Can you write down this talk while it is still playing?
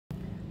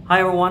Hi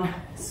everyone,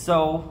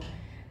 so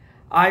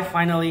I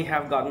finally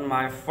have gotten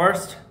my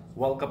first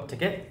World Cup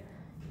ticket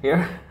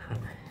here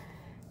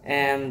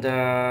and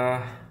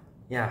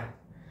yeah,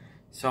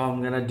 so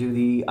I'm gonna do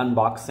the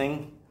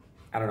unboxing.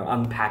 I don't know,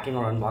 unpacking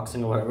or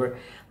unboxing or whatever.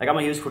 Like, I'm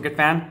a huge cricket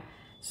fan,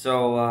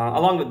 so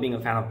along with being a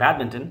fan of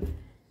badminton.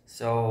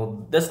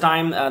 So this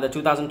time the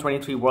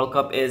 2023 World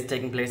Cup is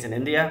taking place in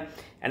India,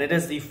 and it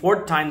is the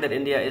 4th time that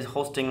India is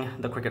hosting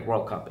the Cricket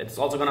World Cup. It's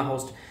also going to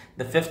host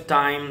the 5th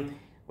time,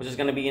 which is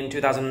going to be in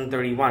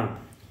 2031.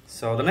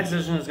 So the next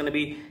edition is going to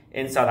be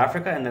in South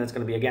Africa, and then it's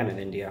going to be again in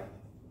India.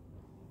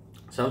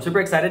 So I'm super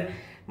excited.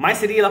 My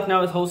city,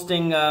 Lucknow, is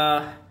hosting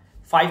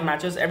 5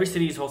 matches. Every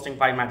city is hosting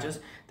 5 matches.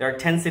 There are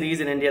 10 cities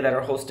in India that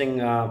are hosting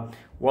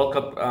World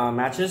Cup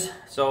matches.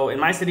 So in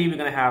my city, we're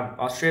going to have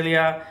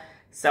Australia,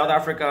 South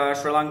Africa,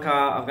 Sri Lanka,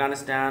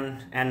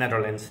 Afghanistan, and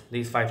Netherlands.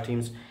 These 5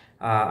 teams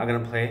are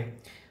going to play.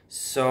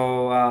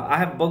 So I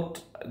have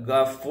booked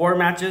 4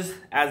 matches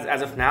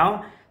as of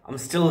now. I'm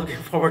still looking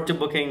forward to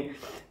booking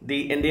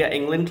the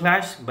India-England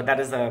clash, but that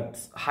is a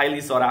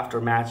highly sought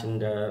after match,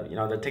 and you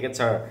know, the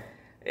tickets are,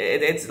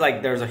 it's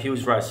like there's a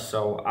huge rush.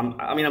 So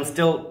I'm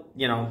still,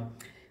 you know,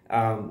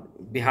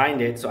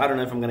 behind it. So I don't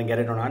know if I'm gonna get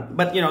it or not,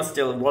 but you know,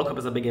 still, World Cup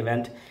is a big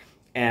event,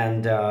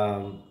 and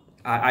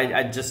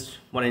I just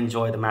want to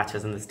enjoy the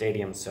matches in the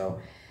stadium.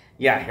 So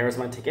yeah, here's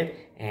my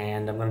ticket,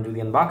 and I'm gonna do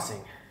the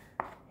unboxing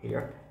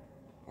here,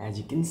 as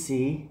you can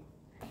see.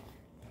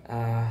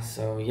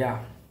 So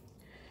yeah.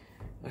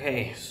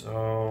 Okay,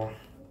 so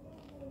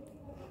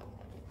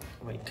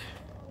wait.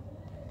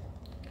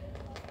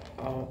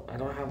 Oh, I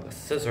don't have a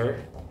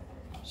scissor,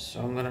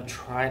 so I'm gonna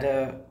try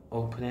to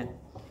open it.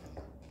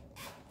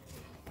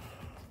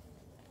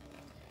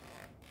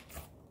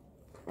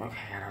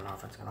 Okay, I don't know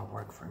if it's gonna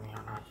work for me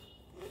or not.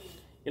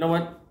 You know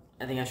what?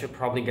 I think I should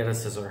probably get a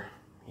scissor.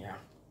 Yeah.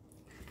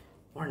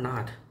 Or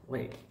not.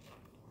 Wait.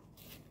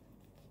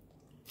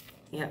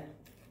 Yeah,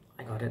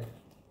 I got it.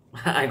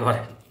 I got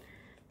it.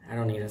 I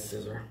don't need a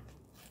scissor.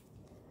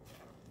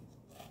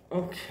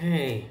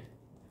 Okay,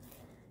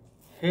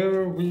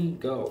 here we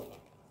go.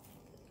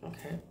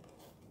 Okay.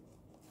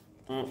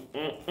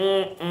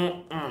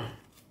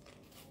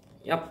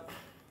 Yep.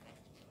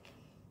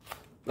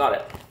 Got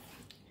it.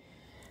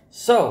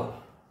 So,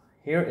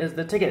 here is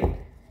the ticket.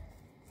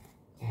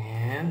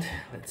 And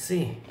let's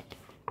see.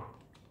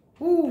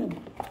 Woo!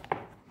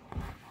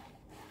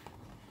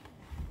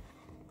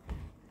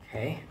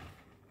 Okay.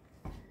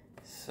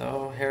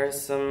 So, here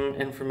is some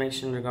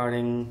information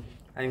regarding,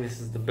 I think this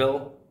is the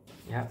bill.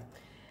 Yeah,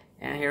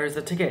 and here is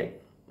the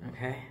ticket.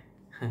 Okay.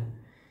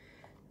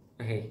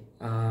 Okay,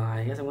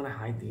 I guess I'm gonna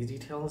hide these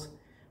details,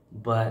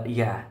 but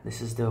yeah, this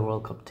is the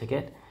World Cup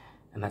ticket,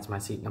 and that's my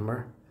seat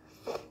number.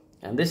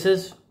 And this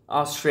is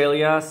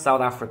Australia,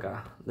 South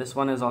Africa. This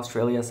one is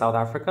Australia, South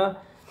Africa,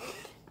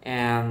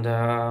 and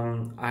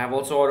I have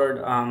also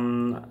ordered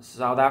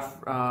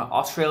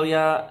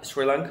Australia,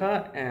 Sri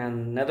Lanka,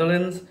 and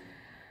Netherlands,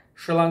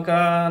 Sri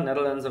Lanka,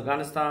 Netherlands,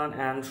 Afghanistan,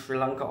 and Sri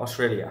Lanka,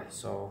 Australia.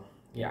 So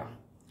yeah.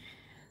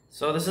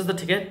 So this is the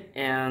ticket,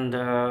 and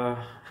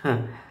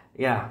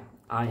yeah,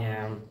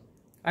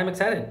 I'm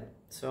excited.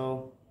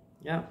 So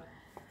yeah,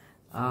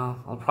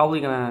 I'll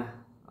probably gonna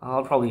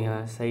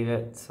save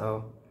it.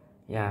 So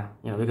yeah,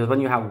 you know, because when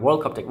you have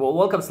World Cup ticket, well,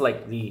 World Cup's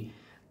like the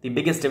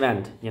biggest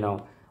event, you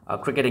know,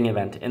 cricketing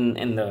event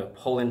in the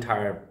whole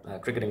entire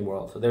cricketing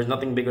world. So there's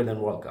nothing bigger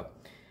than World Cup,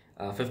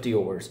 50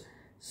 overs.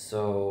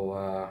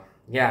 So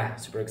yeah,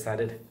 super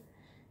excited.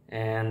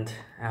 And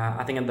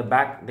I think at the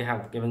back they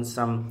have given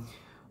some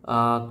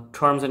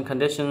terms and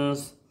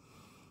conditions.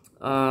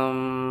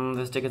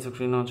 This tickets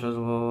are not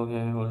chargeable.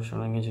 Okay, holder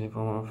shall engage in any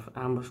form of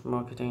ambush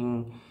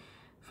marketing,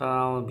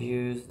 foul,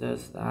 abuse,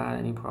 this, that,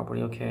 any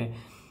property. Okay.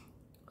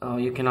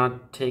 You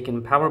cannot take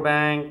in power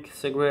bank,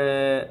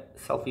 cigarette,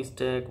 selfie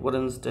stick,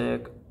 wooden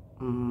stick,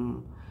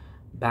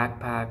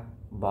 backpack,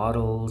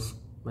 bottles,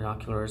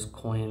 binoculars,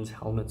 coins,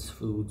 helmets,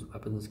 foods,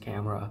 weapons,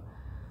 camera.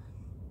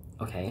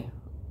 Okay.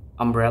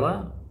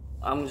 Umbrella.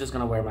 I'm just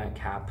gonna wear my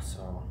cap.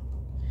 So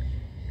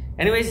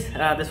anyways,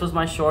 this was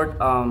my short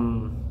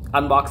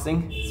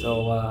unboxing.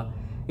 So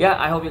yeah,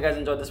 I hope you guys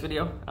enjoyed this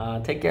video.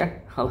 Take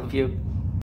care. I love you.